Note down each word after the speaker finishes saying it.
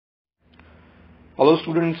Hello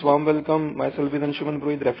students, warm welcome. My self is Anshuman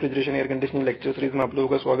Purohit. Refrigeration air conditioning lecture series में आप लोगों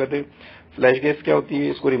का स्वागत है। फ्लैश गैस क्या होती है,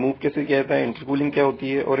 इसको रिमूव कैसे किया जाता है, इंटरकूलिंग क्या होती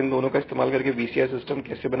है और इन दोनों का इस्तेमाल करके वीसीआर सिस्टम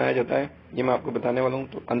कैसे बनाया जाता है, ये मैं आपको बताने वाला हूँ।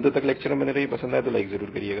 तो अंत तक लेक्चर में बने रहिए। पसंद आए तो लाइक जरूर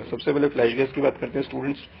करिएगा। सबसे पहले फ्लैश गैस की बात करते हैं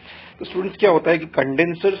स्टूडेंट्स। तो स्टूडेंट्स क्या होता है कि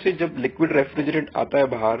कंडेंसर से जब लिक्विड रेफ्रिजरेंट आता है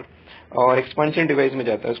बाहर और एक्सपांशन डिवाइस में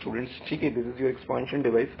जाता है स्टूडेंट्स, ठीक है, this is your expansion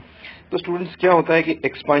device. तो स्टूडेंट्स क्या होता है कि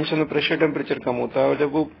एक्सपांशन में प्रेशर टेम्परेचर कम होता है और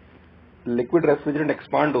जब वो लिक्विड रेफ्रिजरेंट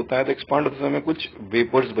एक्सपांड होता है तो एक्सपांड होते समय कुछ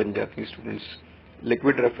वेपर्स बन जाती हैं स्टूडेंट्स।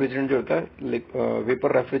 लिक्विड रेफ्रिजरेंट जो होता है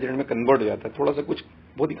वेपर रेफ्रिजरेंट में कन्वर्ट हो जाता है, थोड़ा सा कुछ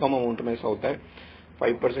बहुत ही कम अमाउंट में ऐसा होता है,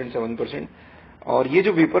 5% 7%। और ये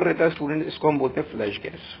जो वेपर रहता है स्टूडेंट, इसको हम बोलते हैं फ्लैश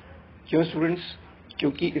गैस। क्यों स्टूडेंट्स?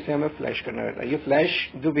 क्योंकि इसे हमें फ्लैश करना रहता है। ये फ्लैश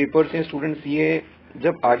जो वेपर्स हैं स्टूडेंट्स, ये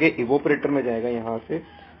जब आगे इवोपरेटर में जाएगा यहाँ से,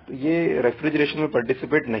 तो ये रेफ्रिजरेशन में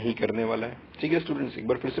पार्टिसिपेट नहीं करने वाला है। ठीक है स्टूडेंट्स, एक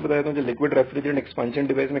बार फिर से बता देता हूँ। जो लिक्विड रेफ्रिजरेंट एक्सपांशन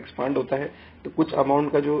डिवाइस में एक्सपांड होता है तो कुछ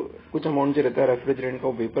अमाउंट जो रहता है रेफ्रिजरेंट का,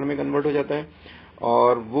 वो वेपर में कन्वर्ट हो जाता है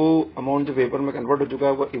और वो अमाउंट जो वेपर में कन्वर्ट हो चुका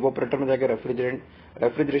है वो इवोपरेटर में जाकर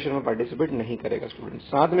रेफ्रिजरेशन में पार्टिसिपेट नहीं करेगा स्टूडेंट्स।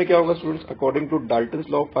 साथ में क्या होगा students, according to Dalton's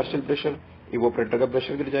law of partial pressure, evaporator का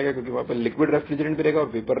प्रेशर गिर जाएगा क्योंकि वहां पर लिक्विड रेफ्रिजरेंट भी रहेगा और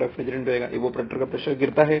वेपर रेफ्रिजरेंट रहेगा। इवोपरेटर का प्रेशर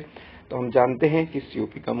गिरता है तो हम जानते हैं कि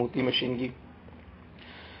सीओपी कम होती है मशीन की।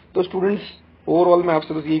 तो स्टूडेंट्स, ओवरऑल मैं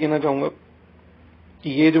आपसे बस ये कहना चाहूंगा कि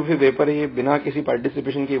ये जो फिर वेपर है ये बिना किसी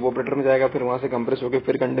पार्टिसिपेशन के इवोपरेटर में जाएगा, फिर वहां से कंप्रेस होकर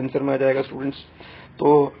फिर कंडेंसर में आ जाएगा स्टूडेंट्स।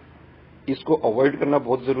 तो इसको अवॉइड करना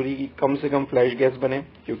बहुत जरूरी है कि कम से कम फ्लैश गैस बने,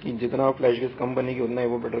 क्योंकि जितना फ्लैश गैस कम बनेगी उतना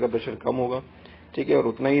इवोपरेटर का प्रेशर कम होगा। ठीक है, और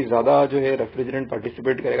उतना ही ज्यादा जो है रेफ्रिजरेंट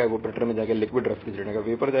पार्टिसिपेट करेगा इवोपरेटर में जाकर। लिक्विड रेफ्रिजरेंट अगर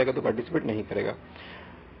वेपर जाएगा तो पार्टिसिपेट नहीं करेगा।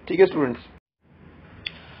 ठीक है स्टूडेंट्स।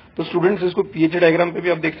 तो स्टूडेंट्स, इसको पीएच डायग्राम पे भी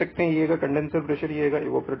आप देख सकते हैं। ये कंडेंसर प्रेशर, ये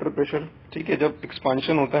इवोपरेटर प्रेशर। ठीक है, जब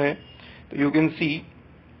एक्सपांशन होता है तो यू कैन सी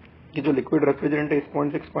कि जो लिक्विड रेफ्रिजरेंट है इस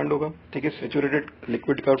पॉइंट से एक्सपांड होगा, ठीक है, सेचुरेटेड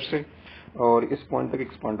लिक्विड कर्व से, और इस पॉइंट तक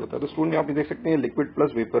एक्सपांड होता है। तो स्टूडेंट आप ये देख सकते हैं लिक्विड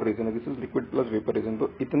प्लस वेपर रीजन है, this is liquid plus vapour reason.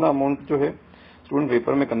 तो इतना अमाउंट जो है स्टूडेंट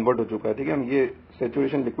वेपर में कन्वर्ट हो चुका है। ठीक है, हम ये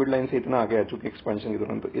सेचुरेशन लिक्विड लाइन से इतना आगे आ चुके हैं एक्सपांशन के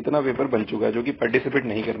दौरान, तो इतना वेपर बन चुका है जो कि पार्टिसिपेट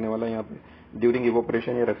नहीं करने वाला यहाँ पे ड्यूरिंग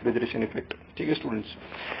इवोपरेशन या रेफ्रिजरेशन इफेक्ट। ठीक है स्टूडेंट्स,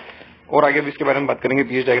 और आगे भी इसके बारे में बात करेंगे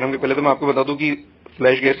पीएच डायग्राम के। पहले तो मैं आपको बता दूं कि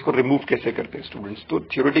फ्लैश गैस को रिमूव कैसे करते हैं स्टूडेंट्स। तो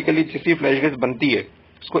थियोरेटिकली जिस फ्लैश गैस बनती है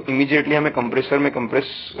उसको इमीडिएटली हमें कंप्रेसर में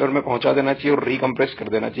पहुंचा देना चाहिए और रिकम्प्रेस कर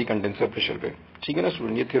देना चाहिए कंडेंसर प्रेशर पे। ठीक है ना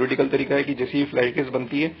स्टूडेंट, ये थियोरेटिकल तरीका है कि जैसे फ्लैश गैस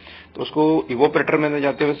बनती है तो उसको इवोपरेटर में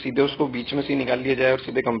जाते हुए सीधे उसको बीच में से निकाल लिया जाए और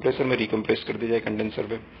सीधे कंप्रेसर में रिकम्प्रेस कर दिया जाए कंडेंसर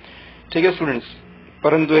पे। ठीक है स्टूडेंट्स,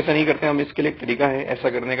 परंतु ऐसा नहीं करते हम। इसके लिए एक तरीका है ऐसा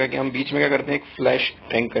करने का कि हम बीच में क्या करते हैं, एक फ्लैश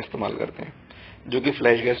टैंक का इस्तेमाल करते हैं जो कि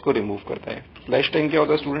फ्लैश गैस को रिमूव करता है। फ्लैश टैंक क्या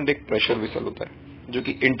होता है स्टूडेंट, एक प्रेशर विसल होता है जो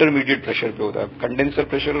कि इंटरमीडिएट प्रेशर पे होता है। कंडेंसर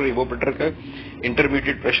प्रेशर और इवोपरेटर का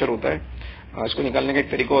इंटरमीडिएट प्रेशर होता है। इसको निकालने का एक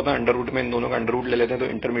तरीका होता है अंडर रूट में, इन दोनों का अंडर रूट ले लेते हैं तो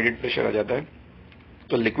इंटरमीडिएट प्रेशर आ जाता है।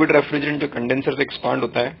 तो लिक्विड रेफ्रिजरेंट जो कंडेंसर से एक्सपांड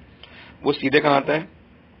होता है वो सीधे कहाँ आता है,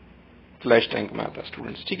 फ्लैश टैंक में आता है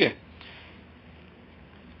स्टूडेंट्स। ठीक है,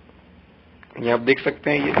 ये आप देख सकते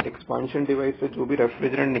हैं, ये एक्सपांशन डिवाइस से जो भी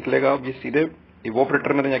रेफ्रिजरेंट निकलेगा अब ये सीधे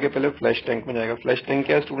इवोपरेटर में जाके पहले फ्लैश टैंक में जाएगा। फ्लैश टैंक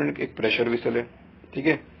क्या है स्टूडेंट, एक प्रेशर विसल है। ठीक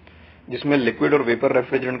है, जिसमें लिक्विड और वेपर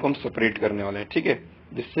रेफ्रिजरेंट को हम सेपरेट करने वाले हैं। ठीक है,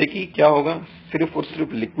 जिससे कि क्या होगा, सिर्फ और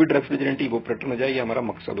सिर्फ लिक्विड रेफ्रिजरेंट इवोपरेटर में जाए, ये हमारा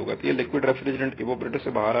मकसद होगा। तो ये लिक्विड रेफ्रिजरेंट इवोपरेटर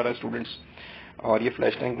से बाहर आ रहा है स्टूडेंट्स और ये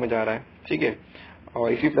फ्लैश टैंक में जा रहा है। ठीक है,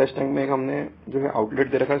 और इसी फ्लैश टैंक में हमने जो है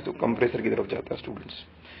आउटलेट दे रखा है तो कंप्रेसर की तरफ जाता है स्टूडेंट्स।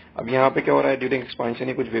 अब यहाँ पे क्या हो रहा है, ड्यूरिंग एक्सपांशन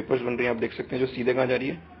ये कुछ वेपर्स बन रही है, आप देख सकते हैं, जो सीधे कहाँ जा रही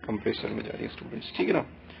है, कंप्रेसर में जा रही है स्टूडेंट्स। ठीक है ना,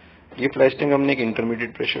 ये फ्लैश टैंक हमने एक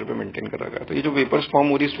इंटरमीडिएट प्रेशर पे मेंटेन कर रखा है। तो ये जो वेपर्स फॉर्म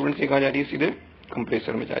हो रही है स्टूडेंट्स, ये कहाँ जा रही है, सीधे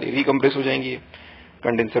कंप्रेसर में जा रही है, रिकम्प्रेस हो जाएंगी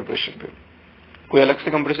कंडेंसर प्रेशर पे। कोई अलग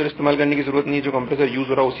से कंप्रेसर इस्तेमाल करने की जरूरत नहीं है, जो कंप्रेसर यूज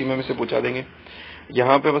हो रहा है उसी में हम इसे पहुंचा देंगे।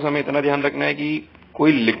 यहाँ पे बस हमें इतना ध्यान रखना है कि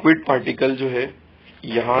कोई लिक्विड पार्टिकल जो है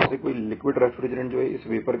यहाँ से, कोई लिक्विड रेफ्रिजरेंट जो है इस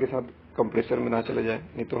वेपर के साथ कंप्रेसर में ना चले जाए,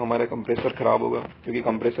 नहीं तो हमारा कंप्रेसर खराब होगा। क्योंकि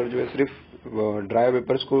कंप्रेसर जो है सिर्फ ड्राई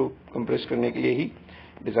वेपर्स को कंप्रेस करने के लिए ही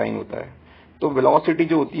डिजाइन होता है। तो वेलोसिटी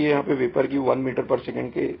जो होती है यहाँ पे वेपर की 1 मीटर पर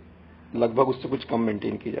सेकेंड के लगभग उससे कुछ कम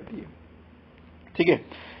मेंटेन की जाती है। ठीक है,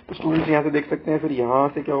 तो स्टूडेंट्स यहाँ से देख सकते हैं, फिर यहाँ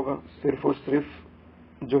से क्या होगा, सिर्फ और सिर्फ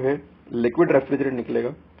जो है लिक्विड रेफ्रिजरेंट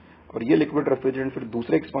निकलेगा और ये लिक्विड रेफ्रिजरेंट फिर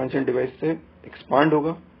दूसरे एक्सपांशन डिवाइस से एक्सपांड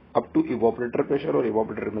होगा अप टू इवोपरेटर प्रेशर और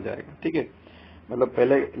इवोपरेटर में जाएगा। ठीक है, मतलब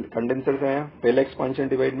पहले कंडेंसर से आया, पहले एक्सपांशन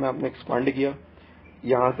डिवाइस में आपने एक्सपांड किया,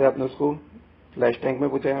 यहाँ से आपने उसको फ्लैश टैंक में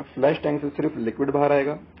पहुंचाया, फ्लैश टैंक से सिर्फ लिक्विड बाहर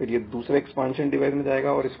आएगा, फिर ये दूसरे एक्सपांशन डिवाइस में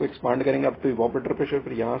जाएगा और इसको एक्सपांड करेंगे अप टू इवोपरेटर प्रेशर,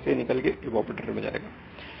 फिर यहाँ से निकल के इवोपरेटर में जाएगा।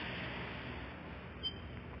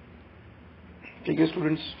 ठीक है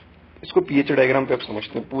स्टूडेंट्स, इसको पीएच डायग्राम पे आप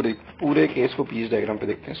समझते हैं, पूरे पूरे केस को पीएच डायग्राम पे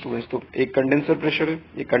देखते हैं स्टूडेंट्स। तो एक कंडेंसर प्रेशर है,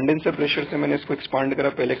 ये कंडेंसर प्रेशर से मैंने इसको एक्सपांड करा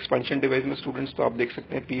पहले एक्सपांशन डिवाइस में स्टूडेंट्स, तो आप देख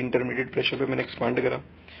सकते हैं पी इंटरमीडिएट प्रेशर पे मैंने एक्सपांड करा।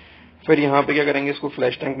 फिर यहाँ पे क्या करेंगे, इसको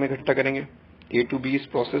फ्लैश टैंक में इकट्ठा करेंगे। ए to be is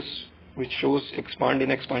process which shows expand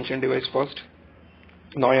in expansion device first.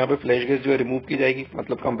 Now यहाँ पे फ्लैश गैस जो है रिमूव की जाएगी,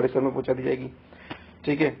 मतलब कंप्रेसर में पहुंचा दी जाएगी।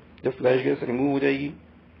 ठीक है, जब फ्लैश गैस रिमूव हो जाएगी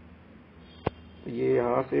तो ये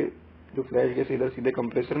यहाँ से जो फ्लैश गैस इधर सीधे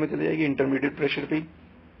कंप्रेसर में चली जाएगी इंटरमीडिएट प्रेशर पे।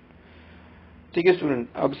 ठीक है स्टूडेंट,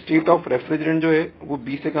 अब स्टेट ऑफ रेफ्रिजरेंट जो है वो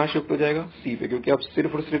बी से कहाँ शिफ्ट हो जाएगा, सी पे, क्योंकि अब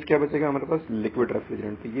सिर्फ और सिर्फ क्या बचेगा हमारे पास, लिक्विड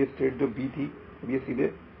रेफ्रिजरेंट। तो ये स्टेट जो बी थी अब ये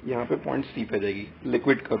सीधे यहाँ पे पॉइंट सी पे जाएगी,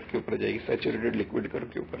 लिक्विड कर्व के ऊपर जाएगी, सैचुरेटेड लिक्विड कर्व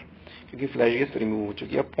के ऊपर, क्योंकि फ्लैश गैस रिमूव हो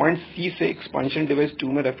चुकी है। अब पॉइंट सी से एक्सपांशन डिवाइस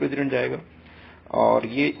 2 में रेफ्रिजरेंट जाएगा और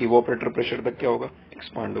ये इवोपरेटर प्रेशर तक क्या होगा,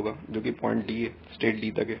 एक्सपांड होगा, जो कि पॉइंट डी है, स्टेट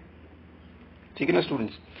डी तक है। ठीक है ना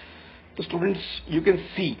स्टूडेंट्स। तो स्टूडेंट्स यू कैन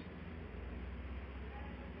सी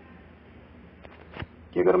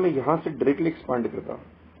कि अगर मैं यहाँ से डायरेक्टली एक्सपांड करता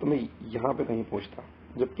तो मैं यहाँ पे कहीं पहुंचता,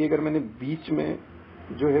 जबकि अगर मैंने बीच में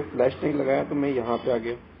जो है फ्लैश टैंक लगाया तो मैं यहाँ पे आ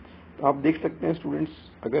गया। तो आप देख सकते हैं स्टूडेंट्स,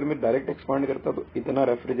 अगर मैं डायरेक्ट एक्सपांड करता तो इतना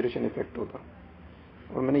रेफ्रिजरेशन इफेक्ट होता,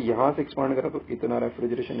 और मैंने यहाँ से एक्सपांड करा तो इतना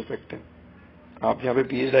रेफ्रिजरेशन इफेक्ट है। आप यहाँ पे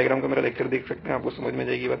पीएच डायग्राम का मेरा लेक्चर देख सकते हैं, आपको समझ में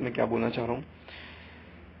जाएगी बात मैं क्या बोलना चाह रहा हूँ।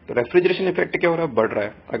 तो रेफ्रिजरेशन इफेक्ट क्या हो रहा है, बढ़ रहा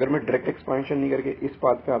है। अगर मैं डायरेक्ट एक्सपांशन नहीं करके इस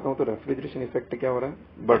पाथ पे आता हूँ तो रेफ्रिजरेशन इफेक्ट क्या हो रहा है,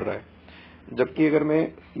 बढ़ रहा है। जबकि अगर मैं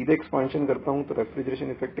सीधे एक्सपांशन करता हूं तो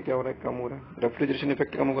रेफ्रिजरेशन इफेक्ट क्या हो रहा है, कम हो रहा है। रेफ्रिजरेशन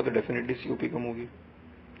इफेक्ट कम होगा तो डेफिनेटली सीओपी कम होगी।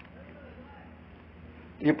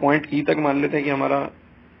 ये पॉइंट ई तक मान लेते हैं कि हमारा,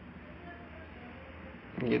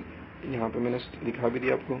 ये यहाँ पे मैंने दिखा भी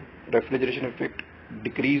दिया आपको, रेफ्रिजरेशन इफेक्ट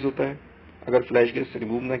डिक्रीज होता है अगर फ्लैश गैस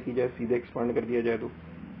रिमूव ना की जाए, सीधे एक्सपांड कर दिया जाए। तो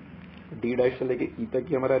डी डैश से लेके ई तक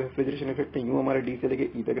ही हमारा रेफ्रिजरेशन इफेक्ट है, यूं हमारा डी से लेके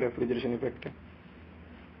ई तक रेफ्रिजरेशन इफेक्ट है।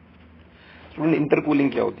 स्टूडेंट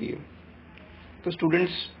इंटरकूलिंग क्या होती है, तो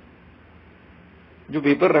स्टूडेंट्स जो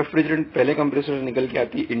वेपर रेफ्रिजरेंट पहले कंप्रेसर से निकल के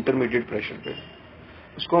आती है इंटरमीडिएट प्रेशर पे,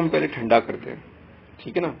 उसको हम पहले ठंडा करते हैं।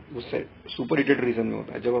 ठीक है ना, उससे सुपर हीटेड रीजन में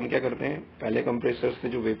होता है। जब हम क्या करते हैं, पहले कंप्रेसर से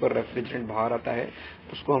जो वेपर रेफ्रिजरेंट बाहर आता है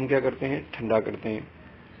उसको हम क्या करते हैं, ठंडा करते हैं।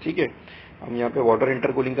 ठीक है, हम यहाँ पे वाटर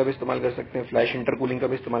इंटरकूलिंग का भी इस्तेमाल कर सकते हैं, फ्लैश इंटरकूलिंग का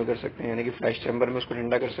भी इस्तेमाल कर सकते हैं, यानी कि फ्लैश चैम्बर में उसको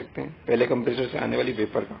ठंडा कर सकते हैं, पहले कंप्रेसर से आने वाली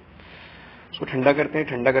वेपर का उसको ठंडा करते हैं।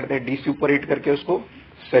 ठंडा करते हैं डी सुपर हीट करके उसको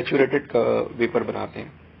सैचुरेटेड वेपर बनाते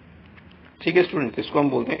हैं। ठीक है स्टूडेंट, इसको हम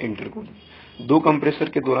बोलते हैं इंटरकूलिंग। दो कंप्रेसर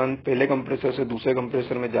के दौरान पहले कंप्रेसर से दूसरे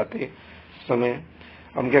कंप्रेसर में जाते समय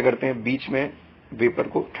हम क्या करते हैं, बीच में वेपर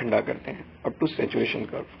को ठंडा करते हैं अप टू सैचुरेशन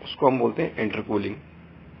कर्व, उसको हम बोलते हैं इंटरकूलिंग।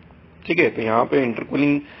 ठीक है, तो यहाँ पे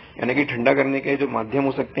इंटरकूलिंग यानी कि ठंडा करने के जो माध्यम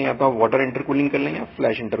हो सकते हैं, या तो आप वाटर इंटरकूलिंग कर लें या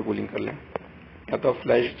फ्लैश इंटरकूलिंग कर लें, या तो आप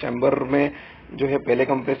फ्लैश चैम्बर में जो है पहले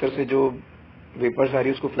कंप्रेसर से जो वेपर्स आ रही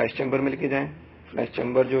है उसको फ्लैश चैम्बर में लेके जाएं। फ्लैश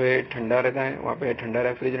चैम्बर जो है ठंडा रहता है, वहाँ पे ठंडा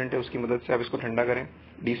रेफ्रिजरेंट है, उसकी मदद से आप इसको ठंडा करें,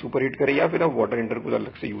 डी सुपर हीट करें, या फिर आप वाटर इंटरकूलर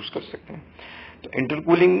अलग से यूज कर सकते हैं। तो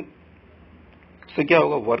इंटरकूलिंग से क्या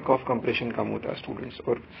होगा, वर्क ऑफ कंप्रेशन कम होता है स्टूडेंट्स,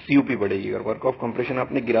 और सीयूपी बढ़ेगी। अगर वर्क ऑफ कंप्रेशन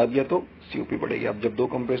आपने गिरा दिया तो सीयूपी बढ़ेगी। आप जब दो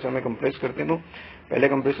कंप्रेसर में कंप्रेस करते हैं तो पहले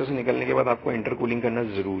कंप्रेसर से निकलने के बाद आपको इंटरकूलिंग करना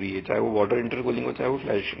जरूरी है, चाहे वो वाटर इंटरकूलिंग हो चाहे वो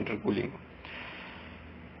फ्लैश इंटरकूलिंग हो।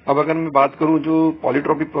 अब अगर मैं बात करूं जो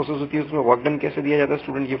पॉलीट्रोपिक प्रोसेस होती है उसमें वर्क डन कैसे दिया जाता है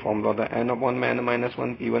स्टूडेंट, ये फॉर्मूला होता है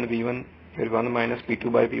n/n-1 P1 V1 फिर 1 -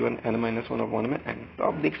 P2 P1 n-1 n। तो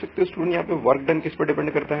आप देख सकते हो स्टूडेंट यहाँ पे वर्क डन किस पर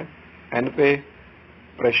डिपेंड करता है, n पे,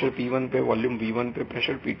 प्रेशर P1 पे, वॉल्यूम V1 पे,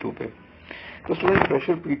 प्रेशर P2 पे। तो स्टूडेंट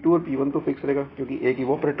प्रेशर P2 और P1 तो फिक्स रहेगा, क्योंकि एक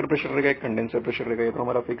इवोपरेटर प्रेशर रहेगा, एक कंडेंसर प्रेशर रहेगा, ये तो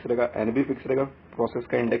हमारा फिक्स रहेगा। n भी फिक्स रहेगा, प्रोसेस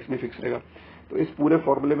का इंडेक्स भी फिक्स रहेगा। तो इस पूरे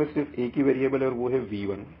फॉर्मूले में सिर्फ एक ही वेरिएबल है और वो है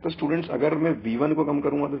V1। तो स्टूडेंट्स अगर मैं V1 को कम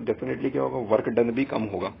करूंगा तो डेफिनेटली क्या होगा, वर्क डन भी कम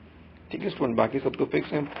होगा। ठीक है स्टूडेंट, बाकी सब तो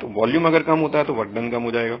फिक्स है। तो वॉल्यूम अगर कम होता है तो वर्क डन कम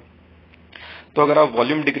हो जाएगा। तो अगर आप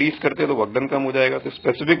वॉल्यूम डिक्रीज करते हैं तो वर्क डन कम हो जाएगा। तो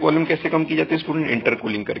स्पेसिफिक वॉल्यूम कैसे कम की जाती है स्टूडेंट,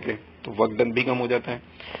 इंटरकूलिंग करके, तो वर्क डन भी कम हो जाता है।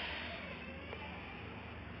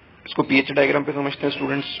 इसको पीएच डायग्राम पे समझते हैं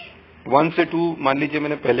स्टूडेंट्स। 1 से 2 मान लीजिए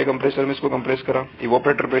मैंने पहले कंप्रेसर में इसको कंप्रेस करा,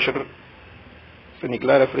 इवोपरेटर प्रेशर से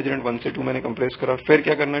निकला रेफ्रिजरेंट, 1 से 2 मैंने कंप्रेस करा। फिर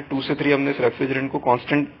क्या करना है, 2 से 3 हमने इस रेफ्रिजरेंट को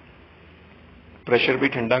कांस्टेंट प्रेशर भी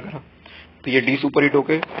ठंडा करा, तो ये डी सुपर हीट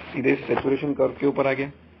होकर सीधे सैचुरेशन कर्व के ऊपर आ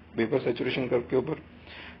गया, वेपर सैचुरेशन कर्व के ऊपर।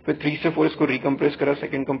 फिर 3 से 4 इसको रिकम्प्रेस करा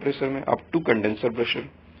सेकंड कंप्रेसर में अप टू कंडेंसर प्रेशर।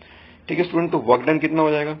 ठीक है स्टूडेंट, तो वर्क डन कितना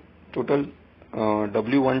हो जाएगा टोटल,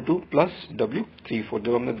 W12 प्लस W34।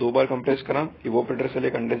 जब हमने 2 बार कंप्रेस करा इवोपरेटर से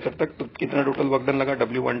लेकर कंडेंसर तक, तो कितना टोटल वर्क डन लगा,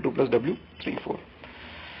 W12 प्लस W34।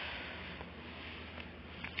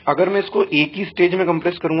 अगर मैं इसको एक ही स्टेज में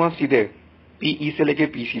कंप्रेस करूंगा सीधे पीई से लेके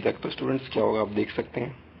पीसी तक, तो स्टूडेंट्स क्या होगा आप देख सकते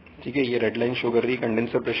हैं। ठीक है, ये रेड लाइन शो कर रही है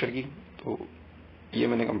कंडेंसर प्रेशर की। तो ये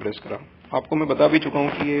मैंने कंप्रेस करा। आपको मैं बता भी चुका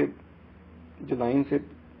हूँ कि ये जो लाइन से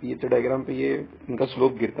पीएच डायग्राम पे ये इनका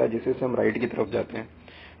स्लोप गिरता है जिससे से हम राइट की तरफ जाते हैं।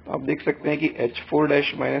 तो आप देख सकते हैं कि H4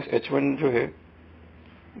 डैश माइनस H1 जो है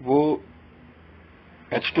वो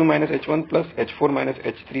H2 minus H1 plus H4 minus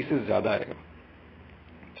H3 से ज्यादा आएगा।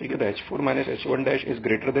 ठीक है, तो H4 minus H1 dash is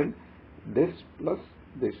greater than this plus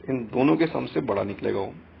this, इन दोनों के सम से बड़ा निकलेगा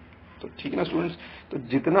वो। तो ठीक है ना स्टूडेंट्स, तो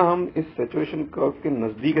जितना हम इस सैचुरेशन कर्व के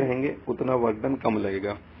नजदीक रहेंगे उतना वर्क डन कम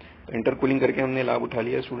लगेगा। तो इंटरकूलिंग करके हमने लाभ उठा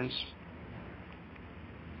लिया स्टूडेंट्स।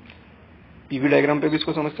 पीवी डायग्राम पे भी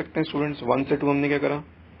इसको समझ सकते हैं स्टूडेंट्स। 1 से 2 हमने क्या करा,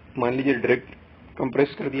 मान लीजिए डायरेक्ट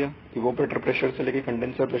कंप्रेस कर दिया इवोपरेटर प्रेशर से लेके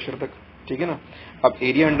कंडेंसर प्रेशर तक। ठीक है ना। अब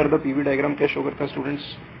area under the PV diagram क्या शो करता है स्टूडेंट्स,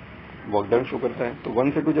 वर्क डन शो करता है। तो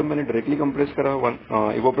 1 से 2 जब मैंने डायरेक्टली कंप्रेस करा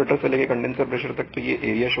इवोपरेटर से लेके कंडेंसर प्रेशर तक, तो ये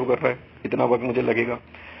एरिया शो कर रहा है, इतना वर्क मुझे लगेगा।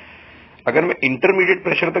 अगर मैं इंटरमीडिएट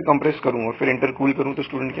प्रेशर तक कंप्रेस करूं और फिर इंटरकूल करूं तो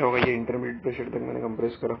स्टूडेंट क्या होगा, ये इंटरमीडिएट प्रेशर तक मैंने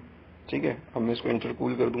कंप्रेस करा। ठीक है, अब मैं इसको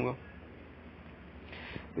इंटरकूल कर दूंगा।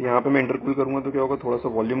 तो यहाँ पे मैं इंटरकूल करूंगा तो क्या होगा, थोड़ा सा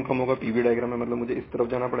वॉल्यूम कम होगा पीवी डायग्राम में, मतलब मुझे इस तरफ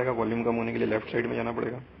जाना पड़ेगा वॉल्यूम कम होने के लिए, लेफ्ट साइड में जाना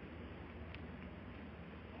पड़ेगा।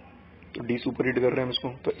 तो डी सुपर हीट कर रहे हैं हम इसको,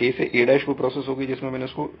 तो ए से ए डैश वो प्रोसेस होगी जिसमें मैंने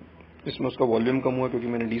इसमें उसका वॉल्यूम कम हुआ क्योंकि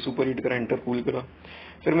मैंने डी सुपर हीट करा, इंटरकूल करा।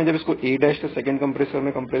 फिर मैं जब इसको ए डैश से सेकंड कंप्रेसर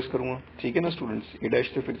में कंप्रेस करूंगा, ठीक है ना स्टूडेंट्स, ए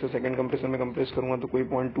डैश से फिर से सेकंड कंप्रेसर में कंप्रेस करूंगा तो कोई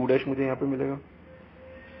पॉइंट 2 डैश मुझे यहाँ पे मिलेगा।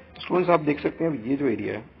 तो स्टूडेंट्स आप देख सकते हैं अब ये जो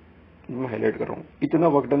एरिया है मैं हाईलाइट कर रहा हूँ, इतना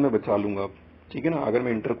वर्क डन मैं बचा लूंगा अब। ठीक है ना, अगर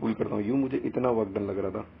मैं इंटरकूल करता हूँ यूं मुझे इतना वर्क डन लग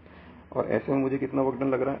रहा था और ऐसे में मुझे कितना वर्क डन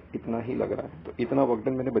लग रहा है, इतना ही लग रहा है। तो इतना वर्क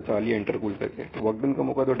डन मैंने बचा लिया इंटरकूल करके। तो वर्क डन कम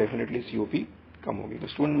होगा तो डेफिनेटली सीओपी कम होगी। तो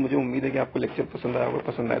स्टूडेंट मुझे उम्मीद है कि आपको लेक्चर पसंद आया होगा।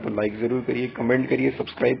 पसंद आया तो लाइक जरूर करिए, कमेंट करिए,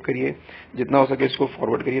 सब्सक्राइब करिए, जितना हो सके इसको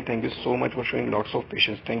फॉरवर्ड करिए। Thank you so much for showing lots of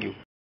patience. Thank you.